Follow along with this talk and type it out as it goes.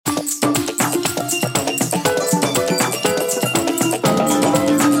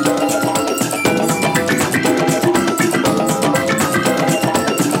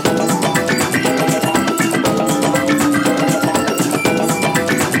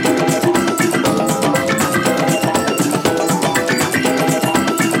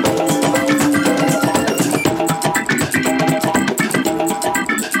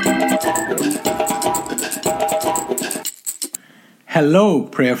Hello,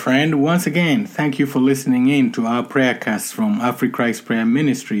 prayer friend. Once again, thank you for listening in to our prayer cast from AfriChrist Prayer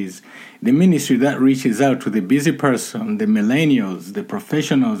Ministries, the ministry that reaches out to the busy person, the millennials, the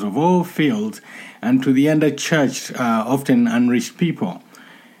professionals of all fields, and to the underchurched, often unreached people.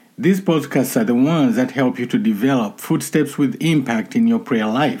 These podcasts are the ones that help you to develop footsteps with impact in your prayer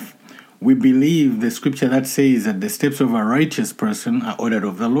life. We believe the scripture that says that the steps of a righteous person are ordered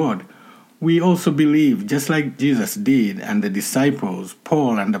of the Lord. We also believe, just like Jesus did and the disciples,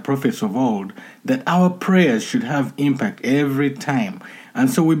 Paul and the prophets of old, that our prayers should have impact every time. And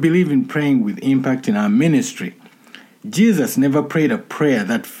so we believe in praying with impact in our ministry. Jesus never prayed a prayer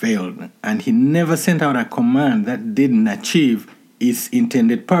that failed, and he never sent out a command that didn't achieve its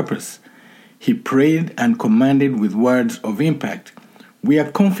intended purpose. He prayed and commanded with words of impact. We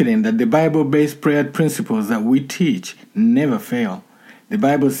are confident that the Bible-based prayer principles that we teach never fail. The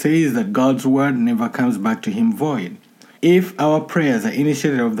Bible says that God's word never comes back to him void. If our prayers are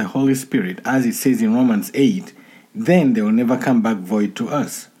initiated of the Holy Spirit, as it says in Romans 8, then they will never come back void to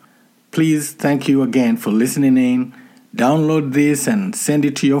us. Please, thank you again for listening in. Download this and send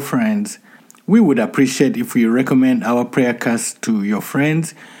it to your friends. We would appreciate if you recommend our prayer cast to your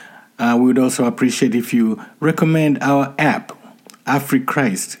friends. We would also appreciate if you recommend our app,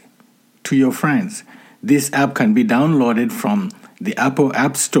 AfriChrist, to your friends. This app can be downloaded from the Apple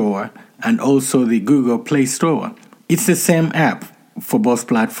App Store and also the Google Play Store. It's the same app for both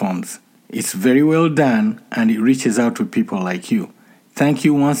platforms. It's very well done and it reaches out to people like you. Thank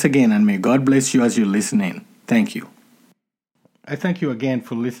you once again, and may God bless you as you listen in. Thank you. I thank you again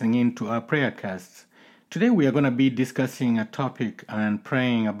for listening in to our prayer casts. Today we are going to be discussing a topic and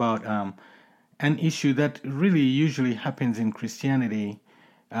praying about an issue that really usually happens in Christianity,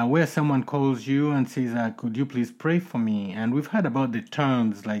 where someone calls you and says, could you please pray for me? And we've heard about the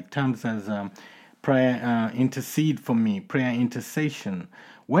terms as prayer, intercede for me, prayer intercession.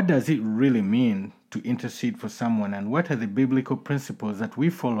 What does it really mean to intercede for someone? And what are the biblical principles that we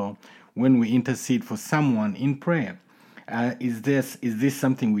follow when we intercede for someone in prayer? Is this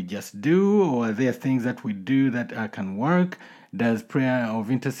something we just do, or are there things that we do that can work? Does prayer of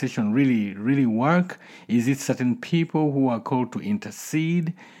intercession really work? Is it certain people who are called to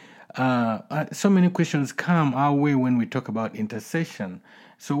intercede? So many questions come our way when we talk about intercession.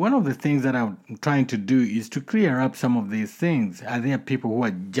 So one of the things that I'm trying to do is to clear up some of these things. Are there people who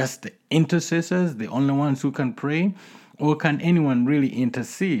are just the intercessors, the only ones who can pray? Or can anyone really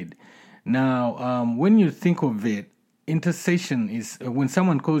intercede? Now, when you think of it, intercession is when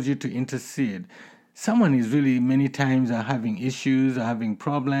someone calls you to intercede. Someone is really many times are having issues, are having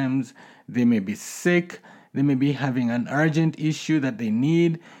problems. They may be sick. They may be having an urgent issue that they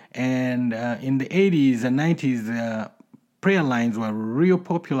need. And in the 80s and 90s, prayer lines were real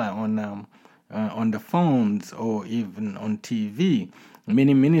popular on the phones or even on TV.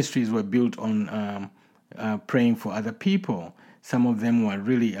 Many ministries were built on praying for other people. Some of them were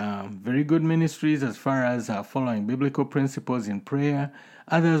really very good ministries as far as following biblical principles in prayer.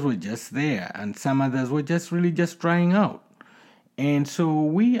 Others were just there, and some others were just trying out. And so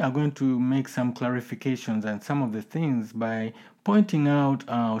we are going to make some clarifications and some of the things by pointing out,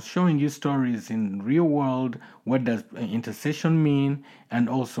 showing you stories in real world. What does intercession mean? And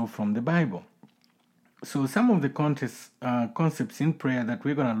also from the Bible. So some of the concepts in prayer that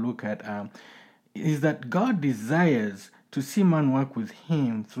we're going to look at is that God desires to see man work with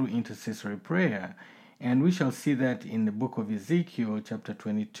him through intercessory prayer. And we shall see that in the book of Ezekiel, chapter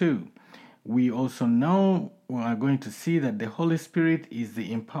 22. We also know we are going to see that the Holy Spirit is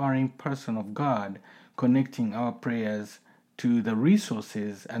the empowering person of God, connecting our prayers to the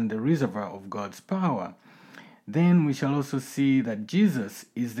resources and the reservoir of God's power. Then we shall also see that Jesus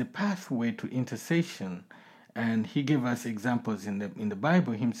is the pathway to intercession, and he gave us examples in the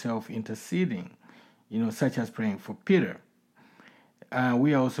Bible himself interceding, such as praying for Peter.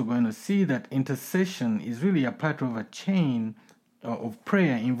 We are also going to see that intercession is really a part of a chain of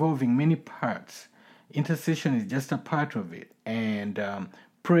prayer involving many parts. Intercession is just a part of it, and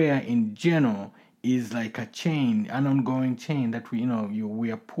prayer in general is like a chain, an ongoing chain that we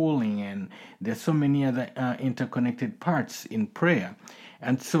are pulling, and there's so many other interconnected parts in prayer.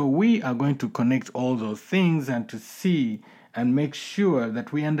 And so we are going to connect all those things and to see and make sure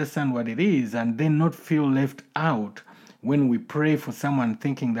that we understand what it is, and then not feel left out when we pray for someone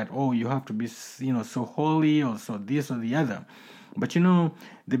thinking that, you have to be, so holy or so this or the other. But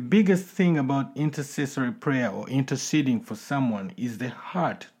the biggest thing about intercessory prayer or interceding for someone is the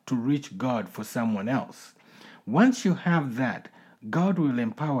heart to reach God for someone else. Once you have that, God will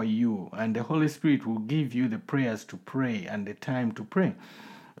empower you, and the Holy Spirit will give you the prayers to pray and the time to pray.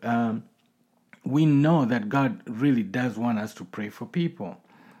 we know that God really does want us to pray for people.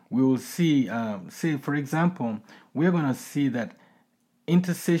 We will see, say, for example, we're going to see that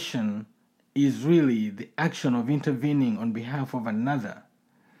intercession is really the action of intervening on behalf of another,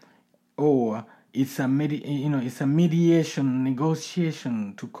 or it's a it's a mediation,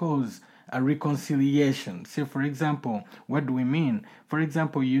 negotiation to cause a reconciliation. Say, for example, what do we mean? For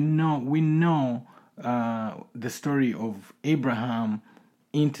example, we know the story of Abraham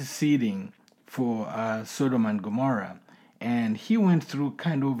interceding for Sodom and Gomorrah, and he went through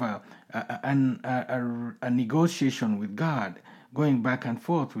kind of a negotiation with God, going back and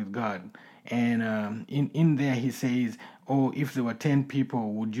forth with God. And in there he says, oh, if there were 10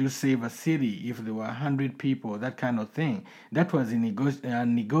 people, would you save a city? If there were 100 people, that kind of thing. That was a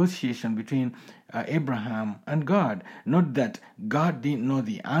negotiation between Abraham and God. Not that God didn't know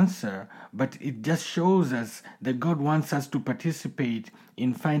the answer, but it just shows us that God wants us to participate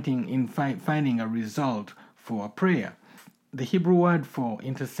in finding a result for a prayer. The Hebrew word for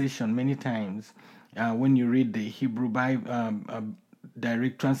intercession, many times, when you read the Hebrew Bible,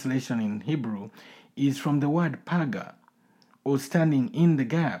 direct translation in Hebrew, is from the word paga, or standing in the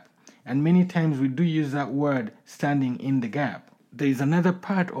gap. And many times we do use that word, standing in the gap. There is another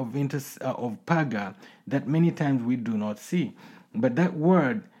part of paga that many times we do not see. But that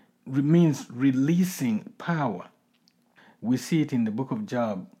word means releasing power. We see it in the book of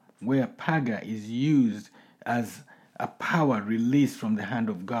Job, where paga is used as a power released from the hand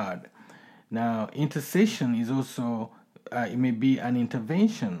of God. Now, intercession is also, it may be an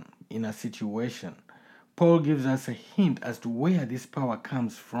intervention in a situation. Paul gives us a hint as to where this power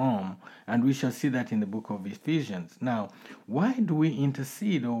comes from, and we shall see that in the book of Ephesians. Now, why do we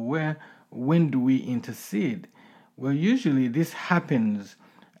intercede, or when do we intercede? Well, usually this happens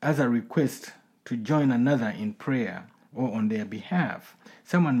as a request to join another in prayer or on their behalf.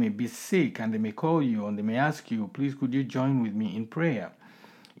 Someone may be sick and they may call you and they may ask you, please, could you join with me in prayer?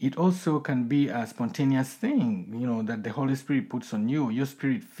 It also can be a spontaneous thing, that the Holy Spirit puts on you. Your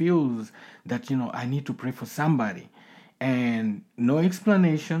spirit feels that, I need to pray for somebody. And no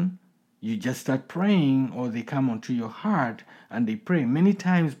explanation. You just start praying, or they come onto your heart and they pray. Many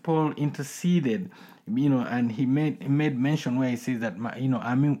times Paul interceded, and he made mention where he says that,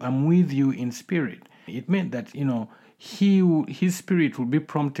 I'm with you in spirit. It meant that, his spirit will be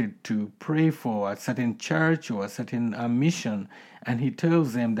prompted to pray for a certain church or a certain mission, and he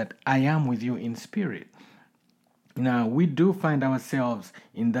tells them that I am with you in spirit. Now, we do find ourselves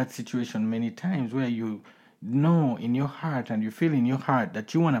in that situation many times where you know in your heart and you feel in your heart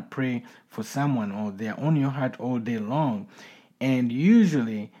that you want to pray for someone, or they're on your heart all day long, and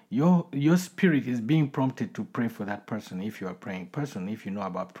usually your spirit is being prompted to pray for that person, if you're a praying person, if you know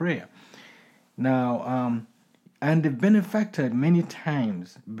about prayer. Now, and the benefactor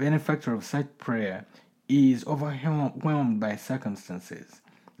of such prayer is overwhelmed by circumstances.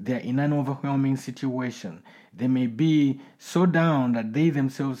 They're in an overwhelming situation. They may be so down that they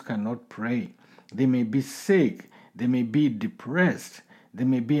themselves cannot pray. They may be sick. They may be depressed. They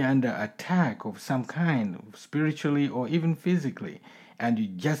may be under attack of some kind, spiritually or even physically. And you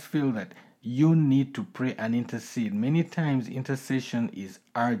just feel that you need to pray and intercede. Many times intercession is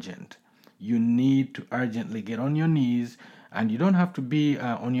urgent. You need to urgently get on your knees, and you don't have to be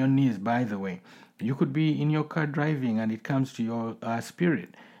on your knees, by the way. You could be in your car driving and it comes to your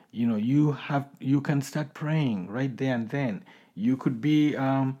spirit. You can start praying right there and then. You could be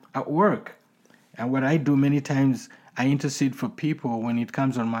at work. And what I do many times, I intercede for people when it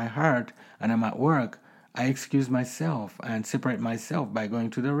comes on my heart and I'm at work. I excuse myself and separate myself by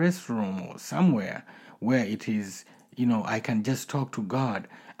going to the restroom or somewhere where it is, I can just talk to God.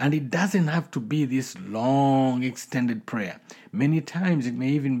 And it doesn't have to be this long, extended prayer. Many times it may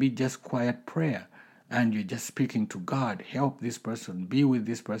even be just quiet prayer. And you're just speaking to God. Help this person, be with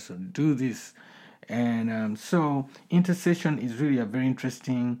this person, do this. And so intercession is really a very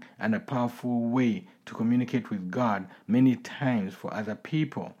interesting and a powerful way to communicate with God many times for other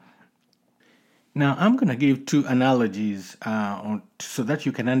people. Now, I'm going to give two analogies so that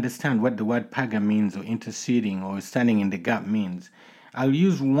you can understand what the word paga means, or interceding, or standing in the gap means. I'll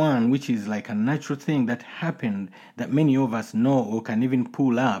use one which is like a natural thing that happened that many of us know or can even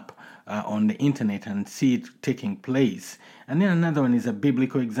pull up on the internet and see it taking place. And then another one is a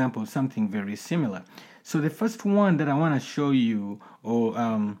biblical example of something very similar. So the first one that I want to show you,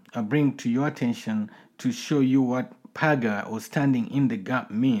 or bring to your attention to show you what paga, or standing in the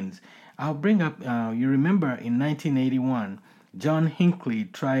gap, means, I'll bring up, you remember in 1981, John Hinckley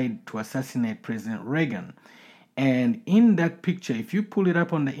tried to assassinate President Reagan. And in that picture, if you pull it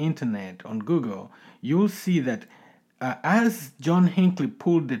up on the internet, on Google, you'll see that as John Hinckley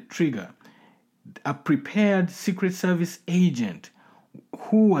pulled the trigger, a prepared Secret Service agent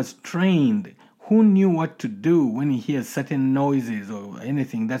who was trained, who knew what to do when he hears certain noises or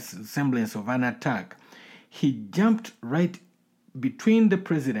anything that's a semblance of an attack. He jumped right between the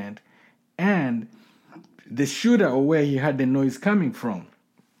president and the shooter, or where he had the noise coming from.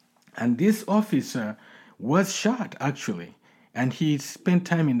 And this officer was shot, actually, and he spent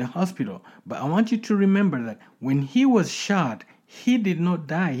time in the hospital. But I want you to remember that when he was shot, he did not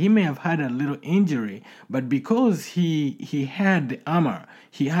die. He may have had a little injury, but because he had the armor,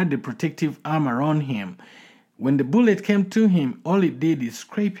 he had the protective armor on him, when the bullet came to him, all it did is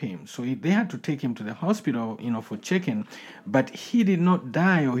scrape him. So they had to take him to the hospital, for checking. But he did not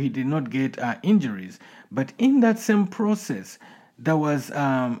die, or he did not get injuries. But in that same process, there was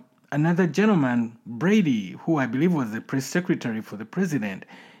another gentleman, Brady, who I believe was the press secretary for the president.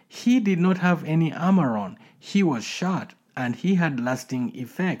 He did not have any armor on. He was shot, and he had lasting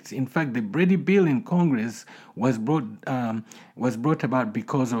effects. In fact, the Brady bill in Congress was brought about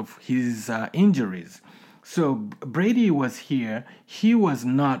because of his injuries. So Brady was here. He was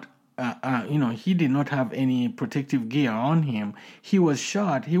not, he did not have any protective gear on him. He was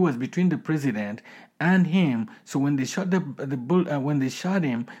shot. He was between the president and him. So when they shot when they shot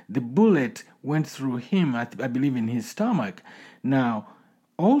him, the bullet went through him. I believe in his stomach. Now,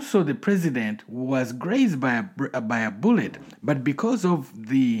 also the president was grazed by a bullet, but because of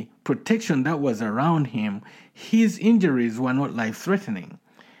the protection that was around him, his injuries were not life-threatening.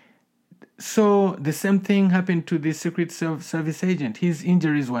 So the same thing happened to the Secret Service agent. His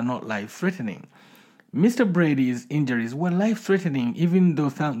injuries were not life-threatening. Mr. Brady's injuries were life-threatening, even though,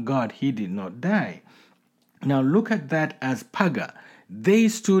 thank God, he did not die. Now look at that as PAGA. They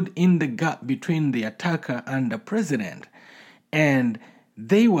stood in the gap between the attacker and the president, and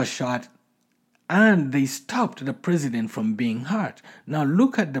they were shot, and they stopped the president from being hurt. Now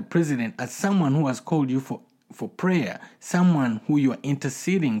look at the president as someone who has called you for prayer, someone who you are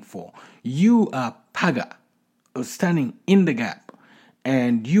interceding for. You are PAGA, standing in the gap,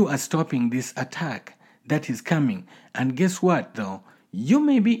 and you are stopping this attack that is coming. And guess what, though? You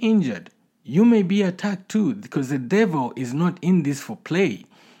may be injured. You may be attacked too, because the devil is not in this for play.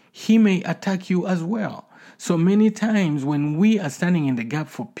 He may attack you as well. So many times when we are standing in the gap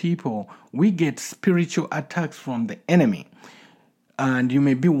for people, we get spiritual attacks from the enemy. And you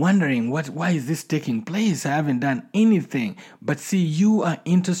may be wondering, why is this taking place? I haven't done anything. But see, you are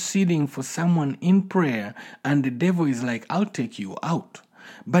interceding for someone in prayer, and the devil is like, I'll take you out.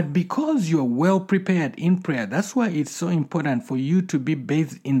 But because you're well prepared in prayer, that's why it's so important for you to be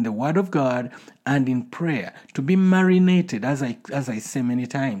bathed in the Word of God and in prayer, to be marinated, as I say many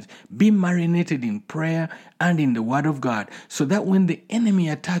times, be marinated in prayer and in the Word of God, so that when the enemy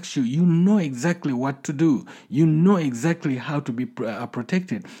attacks you, you know exactly what to do. You know exactly how to be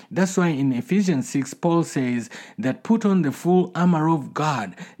protected. That's why in Ephesians 6, Paul says that put on the full armor of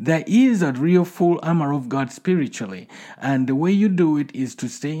God. There is a real full armor of God spiritually, and the way you do it is to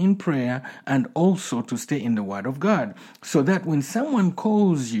stay in prayer and also to stay in the Word of God, so that when someone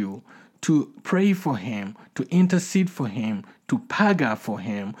calls you to pray for him, to intercede for him, to PAGA for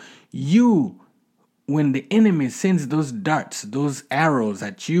him, when the enemy sends those darts, those arrows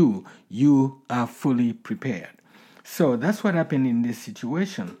at you, you are fully prepared. So that's what happened in this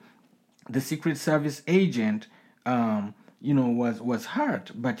situation. The Secret Service agent, was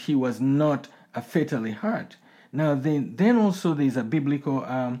hurt, but he was not fatally hurt. Now, then also there's a biblical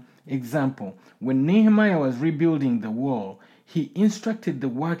example. When Nehemiah was rebuilding the wall, he instructed the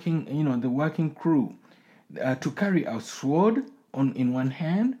working crew to carry a sword in one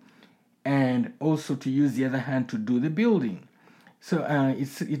hand, and also to use the other hand to do the building. So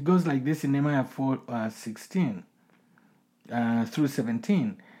it goes like this in Nehemiah 4:16 through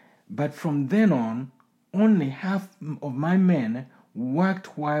 17. But from then on, only half of my men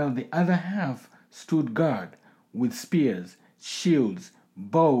worked, while the other half stood guard with spears, shields,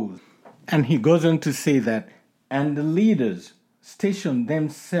 bows. And he goes on to say that, and the leaders stationed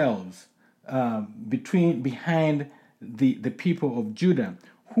themselves behind the people of Judah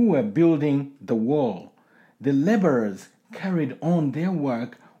who were building the wall. The laborers carried on their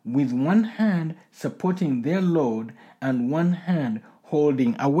work with one hand supporting their load and one hand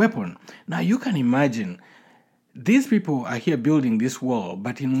holding a weapon. Now you can imagine, these people are here building this wall,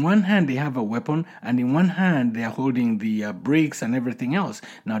 but in one hand they have a weapon, and in one hand they are holding the bricks and everything else.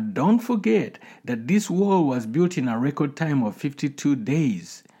 Now don't forget that this wall was built in a record time of 52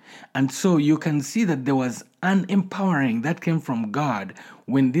 days. And so you can see that there was an empowering that came from God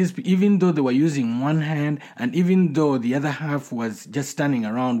when this, even though they were using one hand and even though the other half was just standing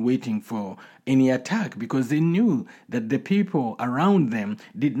around waiting for any attack, because they knew that the people around them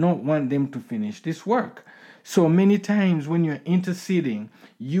did not want them to finish this work. So many times when you're interceding,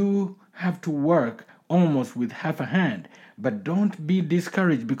 you have to work almost with half a hand. But don't be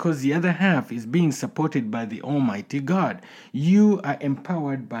discouraged because the other half is being supported by the Almighty God. You are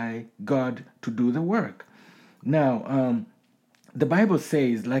empowered by God to do the work. Now, the Bible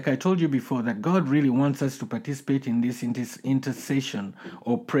says, like I told you before, that God really wants us to participate in this intercession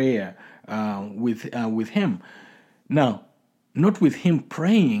or prayer with Him. Now, not with Him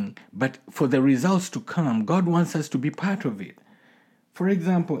praying, but for the results to come, God wants us to be part of it. For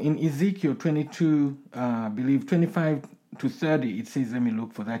example, in Ezekiel 22, I believe 25 to 30, it says, let me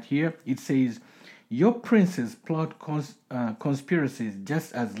look for that here. It says, your princes plot conspiracies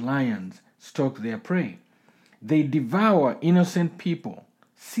just as lions stalk their prey. They devour innocent people,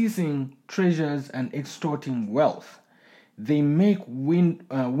 seizing treasures and extorting wealth. They make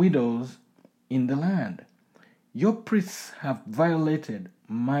widows in the land. Your priests have violated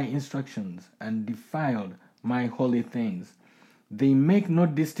my instructions and defiled my holy things. They make no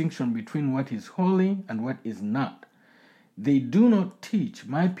distinction between what is holy and what is not. They do not teach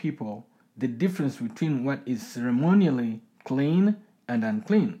my people the difference between what is ceremonially clean and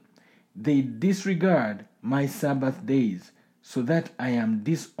unclean. They disregard my Sabbath days, so that I am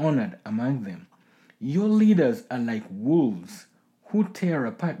dishonored among them. Your leaders are like wolves who tear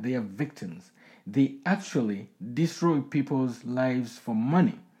apart their victims. They actually destroy people's lives for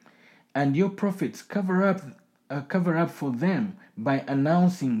money. And your prophets cover up for them by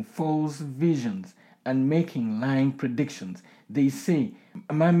announcing false visions and making lying predictions. They say,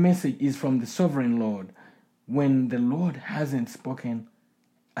 my message is from the sovereign Lord, when the Lord hasn't spoken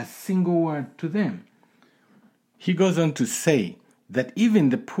a single word to them. He goes on to say that even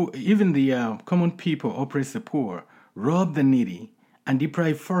the common people oppress the poor, rob the needy, and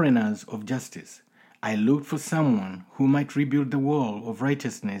deprive foreigners of justice. I looked for someone who might rebuild the wall of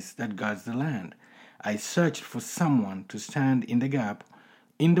righteousness that guards the land. I searched for someone to stand in the gap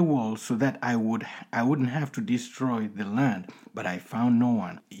in the wall so that I wouldn't have to destroy the land, but I found no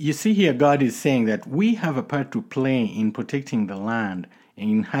one. You see here, God is saying that we have a part to play in protecting the land,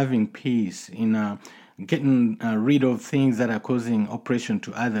 in having peace, in getting rid of things that are causing oppression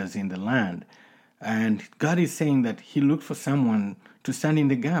to others in the land. And God is saying that He looked for someone to stand in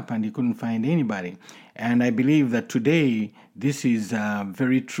the gap and He couldn't find anybody. And I believe that today this is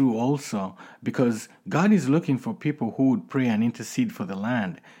very true also, because God is looking for people who would pray and intercede for the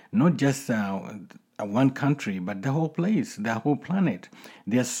land, not just one country, but the whole place, the whole planet.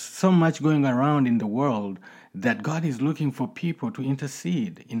 There's so much going around in the world that God is looking for people to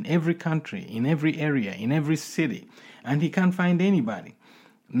intercede in every country, in every area, in every city, and He can't find anybody.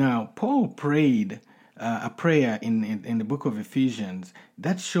 Now, Paul prayed a prayer in the book of Ephesians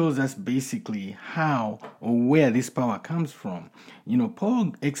that shows us basically how or where this power comes from. You know,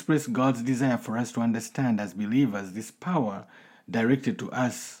 Paul expressed God's desire for us to understand as believers this power directed to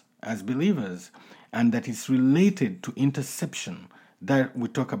us as believers, and that is related to interception that we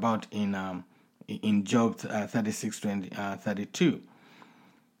talk about in Job 36:32.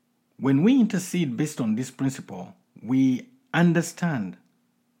 When we intercede based on this principle, we understand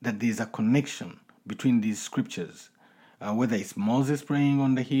that there is a connection between these scriptures, whether it's Moses praying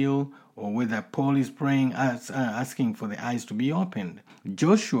on the hill or whether Paul is praying, asking for the eyes to be opened.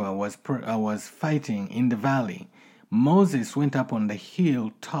 Joshua was fighting in the valley. Moses went up on the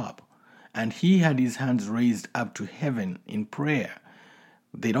hilltop and he had his hands raised up to heaven in prayer.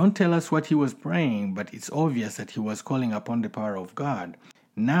 They don't tell us what he was praying, but it's obvious that he was calling upon the power of God.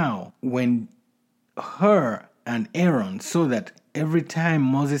 Now, when Hur and Aaron saw that every time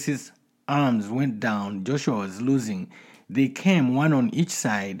Moses' arms went down, Joshua was losing, they came one on each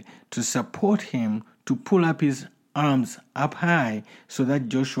side to support him to pull up his arms up high so that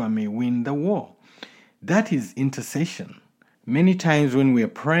Joshua may win the war. That is intercession. Many times when we are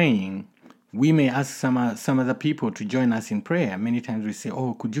praying, we may ask some other people to join us in prayer. Many times we say,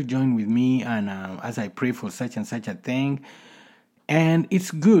 oh, could you join with me and as I pray for such and such a thing? And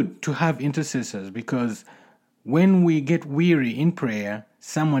it's good to have intercessors, because when we get weary in prayer,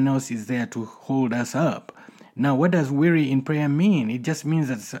 someone else is there to hold us up. Now, what does weary in prayer mean? It just means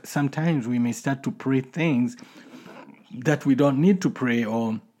that sometimes we may start to pray things that we don't need to pray,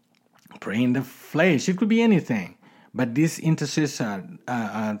 or pray in the flesh. It could be anything. but these intercessors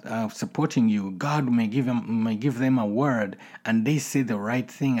are supporting you. God may give them a word, and they say the right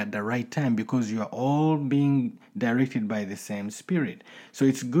thing at the right time because you are all being directed by the same Spirit. So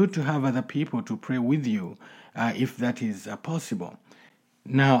it's good to have other people to pray with you if that is possible.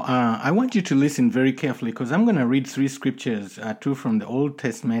 Now, I want you to listen very carefully because I'm going to read 3 scriptures, 2 from the Old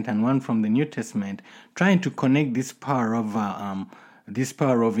Testament and 1 from the New Testament, trying to connect this power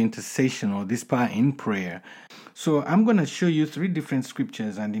of intercession, or this power in prayer. So I'm going to show you 3 different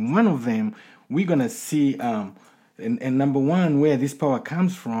scriptures, and in one of them, we're going to see, and number 1, where this power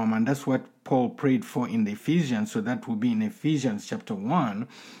comes from, and that's what Paul prayed for in the Ephesians. So that will be in Ephesians chapter 1,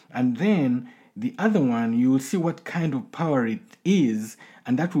 and then the other one, you will see what kind of power it is,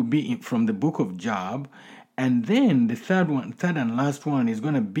 and that will be from the book of Job. And then the third and last one is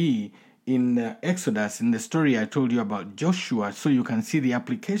going to be in Exodus, in the story I told you about Joshua, so you can see the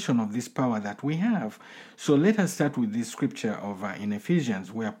application of this power that we have. So let us start with this scripture in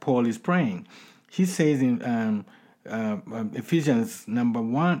Ephesians, where Paul is praying. He says in Ephesians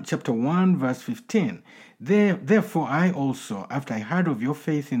chapter 1, verse 15, Therefore I also, after I heard of your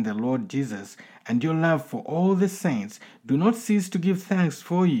faith in the Lord Jesus and your love for all the saints, do not cease to give thanks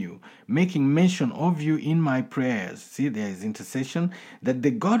for you, making mention of you in my prayers. See, there is intercession, that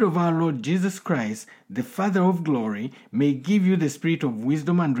the God of our Lord Jesus Christ, the Father of glory, may give you the spirit of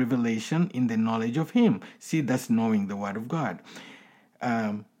wisdom and revelation in the knowledge of him. See, that's knowing the word of God.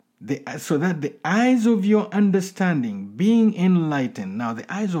 So that the eyes of your understanding being enlightened. Now,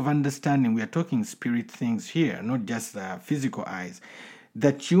 the eyes of understanding, we are talking spirit things here, not just physical eyes.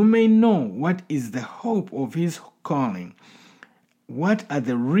 That you may know what is the hope of his calling, what are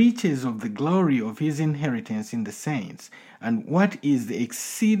the riches of the glory of his inheritance in the saints, and what is the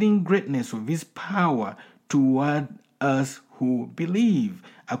exceeding greatness of his power toward us who believe,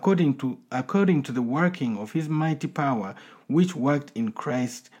 according to the working of his mighty power, which worked in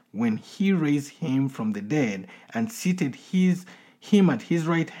Christ when he raised him from the dead and seated him at his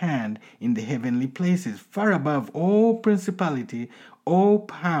right hand in the heavenly places, far above all principality, all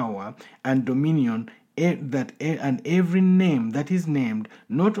power and dominion, and every name that is named,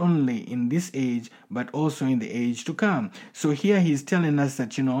 not only in this age, but also in the age to come. So here he's telling us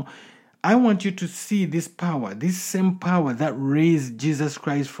that, I want you to see this power, this same power that raised Jesus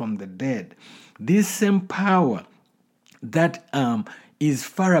Christ from the dead, this same power that is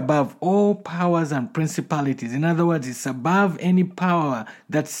far above all powers and principalities. In other words, it's above any power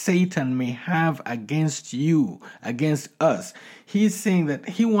that Satan may have against you, against us. He's saying that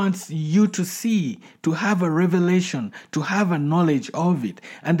he wants you to see, to have a revelation, to have a knowledge of it.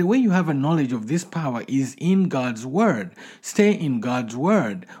 And the way you have a knowledge of this power is in God's word. Stay in God's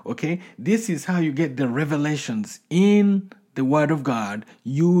word, okay? This is how you get the revelations in the word of God.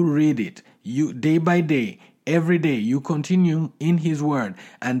 You read it, you day by day. Every day you continue in his word,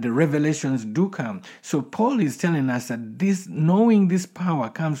 and the revelations do come. So Paul is telling us that knowing this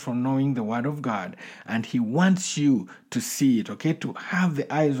power comes from knowing the word of God, and he wants you to see it, okay, to have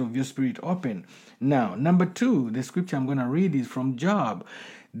the eyes of your spirit open. Now, number 2, the scripture I'm going to read is from Job.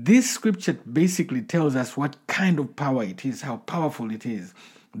 This scripture basically tells us what kind of power it is, how powerful it is.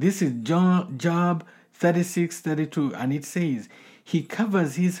 This is Job 36:32, and it says, he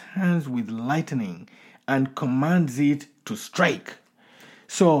covers his hands with lightning and commands it to strike.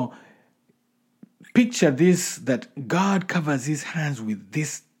 So picture this, that God covers his hands with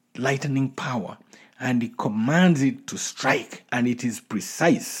this lightning power and he commands it to strike, and it is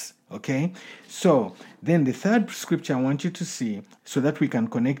precise. Okay, so then the third scripture I want you to see, so that we can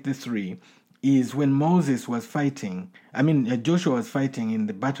connect the 3, is when Joshua was fighting in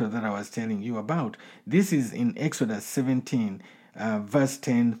the battle that I was telling you about. This is in Exodus 17, verse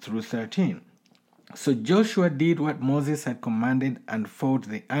 10 through 13. So Joshua did what Moses had commanded and fought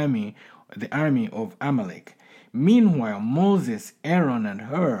the army of Amalek. Meanwhile, Moses, Aaron, and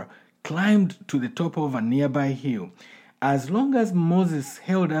Hur climbed to the top of a nearby hill. As long as Moses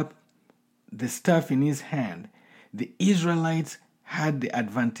held up the staff in his hand, the Israelites had the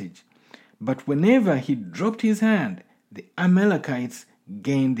advantage. But whenever he dropped his hand, the Amalekites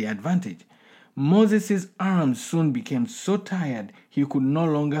gained the advantage. Moses' arms soon became so tired he could no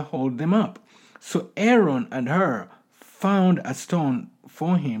longer hold them up. So Aaron and Hur found a stone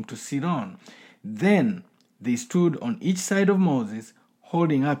for him to sit on. Then they stood on each side of Moses,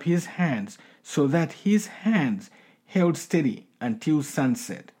 holding up his hands so that his hands held steady until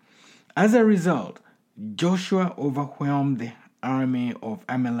sunset. As a result, Joshua overwhelmed the army of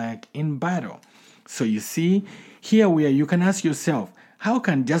Amalek in battle. So you see, here you can ask yourself, how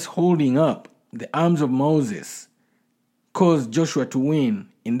can just holding up the arms of Moses cause Joshua to win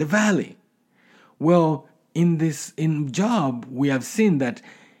in the valley? Well, in Job, we have seen that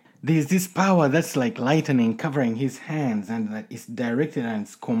there's this power that's like lightning covering his hands, and that is directed and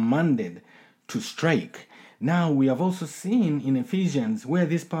it's commanded to strike. Now we have also seen in Ephesians where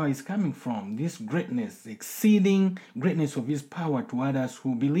this power is coming from, this greatness, exceeding greatness of his power toward us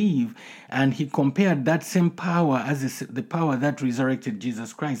who believe. And he compared that same power as the power that resurrected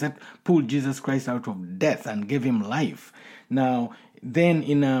Jesus Christ, that pulled Jesus Christ out of death and gave him life. Now, then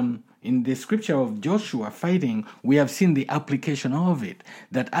in the scripture of Joshua fighting, we have seen the application of it,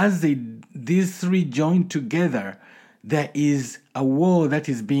 that as these three join together, there is a war that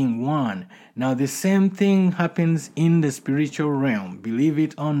is being won. Now, the same thing happens in the spiritual realm, believe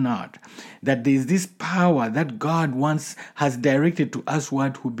it or not, that there is this power that God once has directed to us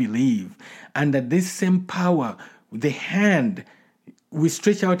who believe, and that this same power, the hand, we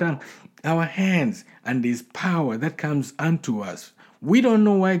stretch out our hands, and there's power that comes unto us. We don't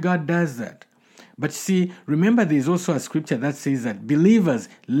know why God does that. But see, remember there's also a scripture that says that believers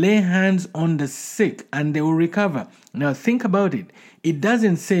lay hands on the sick and they will recover. Now think about it. It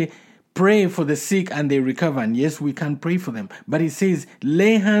doesn't say pray for the sick and they recover. And yes, we can pray for them. But it says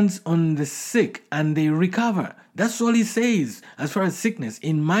lay hands on the sick and they recover. That's all it says as far as sickness.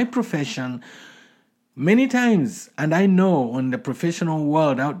 In my profession, many times, and I know on the professional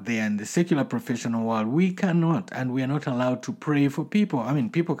world out there, and the secular professional world, we cannot and we are not allowed to pray for people. I mean,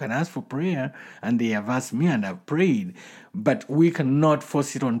 people can ask for prayer, and they have asked me and I've prayed, but we cannot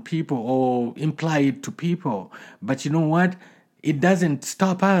force it on people or imply it to people. But you know what? It doesn't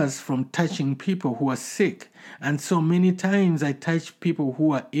stop us from touching people who are sick. And so many times I touch people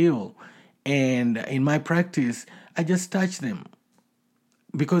who are ill, and in my practice, I just touch them.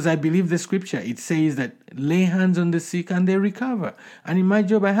 Because I believe the scripture, it says that lay hands on the sick and they recover. And in my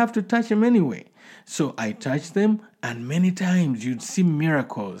job, I have to touch them anyway. So I touch them, and many times you'd see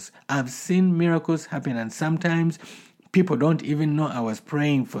miracles. I've seen miracles happen, and sometimes people don't even know I was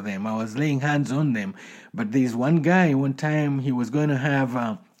praying for them. I was laying hands on them. But there's one guy, one time he was going to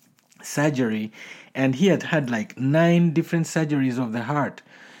have surgery, and he had like 9 different surgeries of the heart.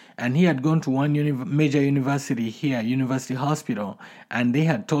 And he had gone to one major university here, University Hospital, and they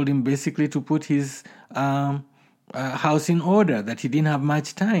had told him basically to put his house in order, that he didn't have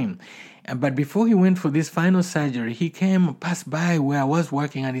much time. But before he went for this final surgery, he passed by where I was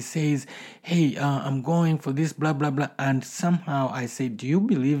working, and he says, hey, I'm going for this, blah, blah, blah. And somehow I said, do you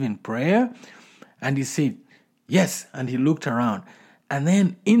believe in prayer? And he said, yes. And he looked around. And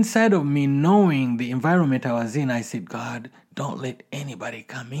then inside of me, knowing the environment I was in, I said, God, don't let anybody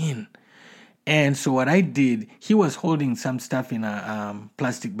come in. And so what I did, he was holding some stuff in a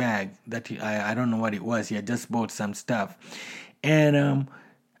plastic bag that I don't know what it was. He had just bought some stuff. And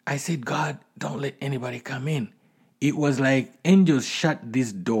I said, God, don't let anybody come in. It was like angels shut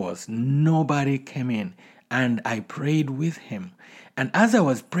these doors. Nobody came in. And I prayed with him. And as I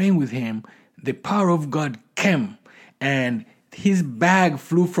was praying with him, the power of God came, and his bag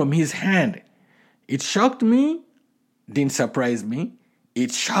flew from his hand. It shocked me, didn't surprise me.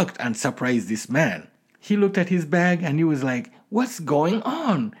 It shocked and surprised this man. He looked at his bag and he was like, what's going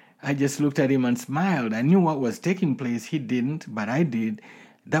on? I just looked at him and smiled. I knew what was taking place. He didn't, but I did.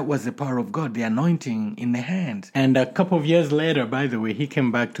 That was the power of God, the anointing in the hand. And a couple of years later, by the way, he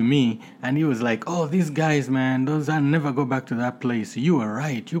came back to me and he was like, oh, these guys, man, I'll never go back to that place. You were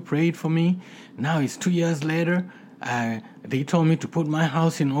right. You prayed for me. Now it's 2 years later. They told me to put my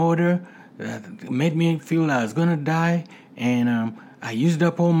house in order. Made me feel I was going to die. And I used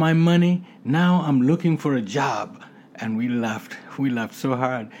up all my money. Now I'm looking for a job. And we laughed. We laughed so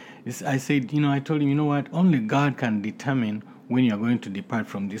hard. I said, I told him, you know what? Only God can determine when you're going to depart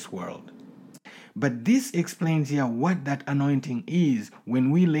from this world. But this explains here what that anointing is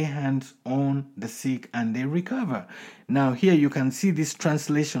when we lay hands on the sick and they recover. Now here you can see this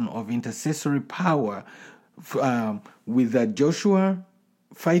translation of intercessory power with Joshua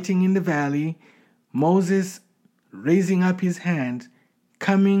fighting in the valley, Moses raising up his hand,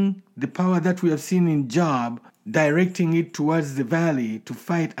 the power that we have seen in Job, directing it towards the valley to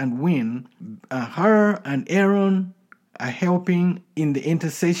fight and win. Her and Aaron are helping in the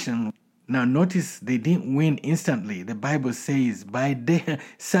intercession. Now notice they didn't win instantly. The Bible says by day,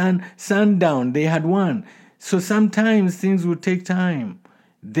 sundown they had won. So sometimes things will take time.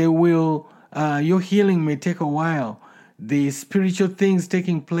 Your healing may take a while. The spiritual things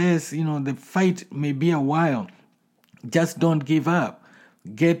taking place, the fight may be a while. Just don't give up.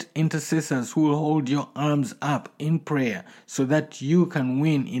 Get intercessors who will hold your arms up in prayer so that you can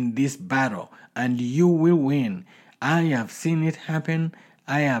win in this battle, and you will win. I have seen it happen.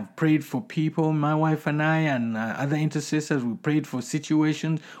 I have prayed for people, my wife and I, and other intercessors. We prayed for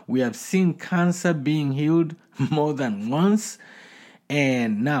situations. We have seen cancer being healed more than once.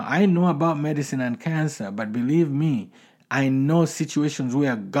 And now I know about medicine and cancer, but believe me, I know situations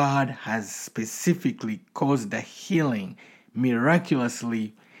where God has specifically caused the healing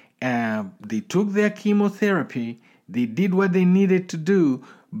miraculously. They took their chemotherapy, they did what they needed to do,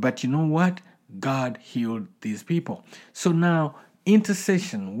 but you know what? God healed these people. So now,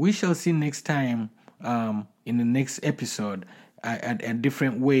 intercession, we shall see next time in the next episode a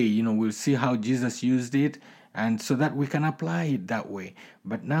different way. We'll see how Jesus used it, and so that we can apply it that way.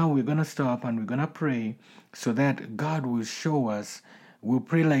 But now we're going to stop and we're going to pray so that God will show us. We'll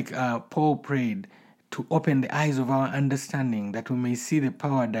pray like Paul prayed, to open the eyes of our understanding, that we may see the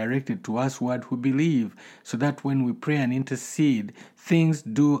power directed to us who believe, so that when we pray and intercede, things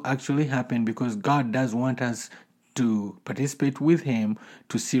do actually happen, because God does want us to participate with Him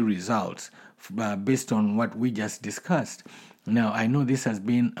to see results based on what we just discussed. Now, I know this has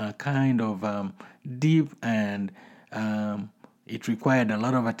been a kind of deep and it required a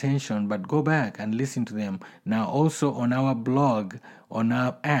lot of attention, but go back and listen to them. Now, also on our blog, on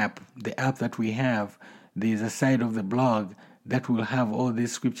our app, the app that we have, there's a side of the blog that will have all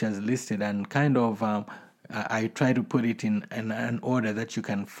these scriptures listed, and kind of I try to put it in an order that you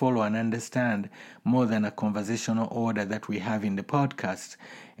can follow and understand, more than a conversational order that we have in the podcast.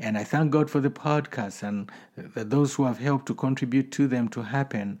 And I thank God for the podcast and those who have helped to contribute to them to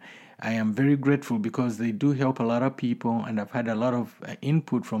happen. I am very grateful, because they do help a lot of people, and I've had a lot of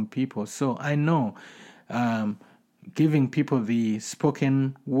input from people. So I know giving people the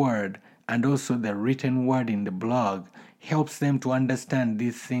spoken word and also the written word in the blog helps them to understand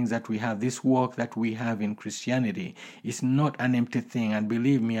these things that we have, this walk that we have in Christianity. It's not an empty thing. And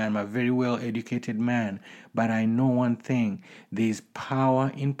believe me, I'm a very well-educated man, but I know one thing: there's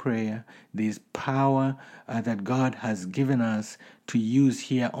power in prayer. There's power that God has given us to use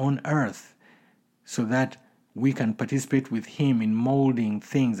here on earth, so that we can participate with Him in molding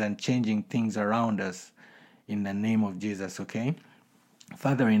things and changing things around us, in the name of Jesus, okay?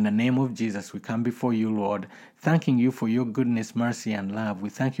 Father, in the name of Jesus, we come before you, Lord, thanking you for your goodness, mercy, and love. We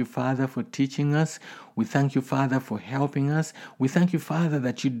thank you, Father, for teaching us. We thank you, Father, for helping us. We thank you, Father,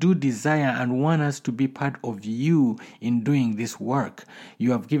 that you do desire and want us to be part of you in doing this work.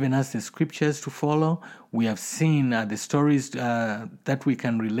 You have given us the scriptures to follow. We have seen the stories that we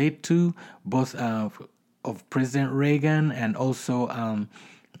can relate to, both of President Reagan and also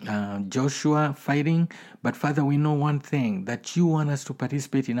Joshua fighting. But Father, we know one thing, that you want us to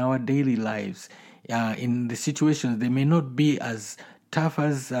participate in our daily lives, in the situations. They may not be as tough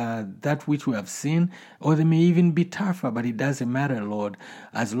as that which we have seen, or they may even be tougher, but it doesn't matter, Lord,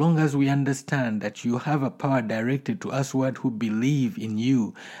 as long as we understand that you have a power directed to us who believe in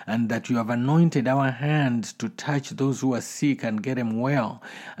you, and that you have anointed our hands to touch those who are sick and get them well,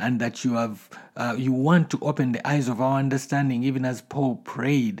 and that you have you want to open the eyes of our understanding, even as Paul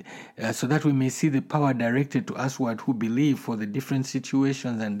prayed, so that we may see the power directed to us who believe, for the different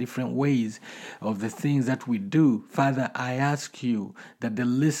situations and different ways of the things that we do. Father, I ask you that the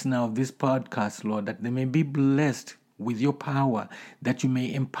listener of this podcast, Lord, that they may be blessed with your power, that you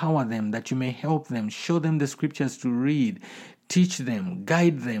may empower them, that you may help them, show them the scriptures to read, teach them,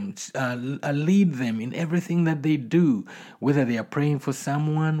 guide them, lead them in everything that they do, whether they are praying for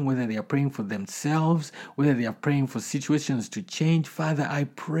someone, whether they are praying for themselves, whether they are praying for situations to change. Father, I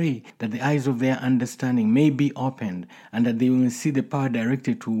pray that the eyes of their understanding may be opened, and that they will see the power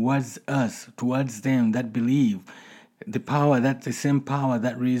directed towards us, towards them that believe. The same power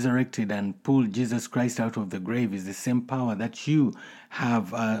that resurrected and pulled Jesus Christ out of the grave is the same power that you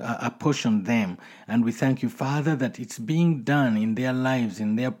have apportioned them. And we thank you, Father, that it's being done in their lives,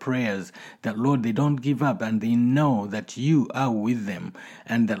 in their prayers, that, Lord, they don't give up, and they know that you are with them,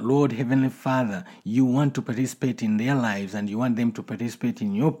 and that, Lord, Heavenly Father, you want to participate in their lives, and you want them to participate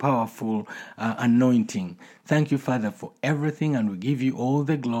in your powerful anointing. Thank you, Father, for everything, and we give you all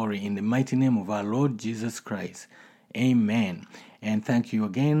the glory in the mighty name of our Lord Jesus Christ. Amen. And thank you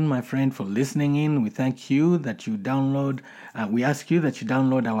again, my friend, for listening in. We thank you that you download, we ask you that you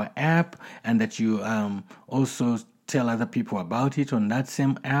download our app, and that you also tell other people about it. On that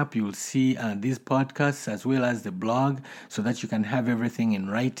same app, you'll see these podcasts as well as the blog, so that you can have everything in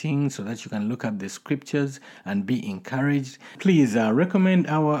writing, so that you can look up the scriptures and be encouraged. Please recommend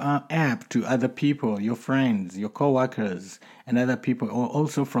our app to other people, your friends, your co-workers, and other people. Or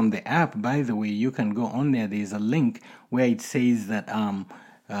also from the app, by the way, you can go on there. There's a link where it says that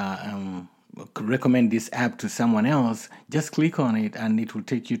recommend this app to someone else. Just click on it and it will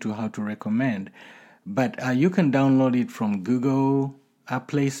take you to how to recommend. But you can download it from Google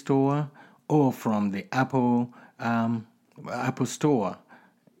Play Store or from the Apple Store,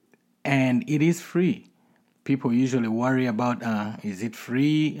 and it is free. People usually worry about, is it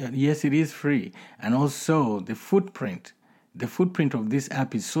free? Yes, it is free. And also the footprint. The footprint of this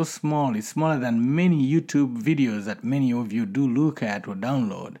app is so small. It's smaller than many YouTube videos that many of you do look at or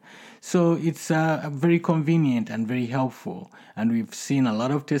download. So it's very convenient and very helpful. And we've seen a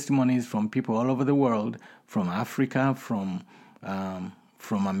lot of testimonies from people all over the world, from Africa, from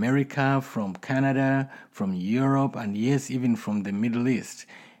America, from Canada, from Europe, and yes, even from the Middle East.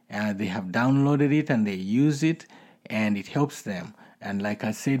 They have downloaded it and they use it, and it helps them. And like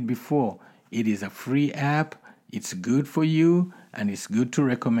I said before, it is a free app. It's good for you, and it's good to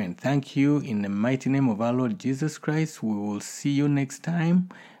recommend. Thank you. In the mighty name of our Lord Jesus Christ, we will see you next time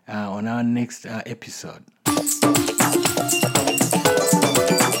on our next episode.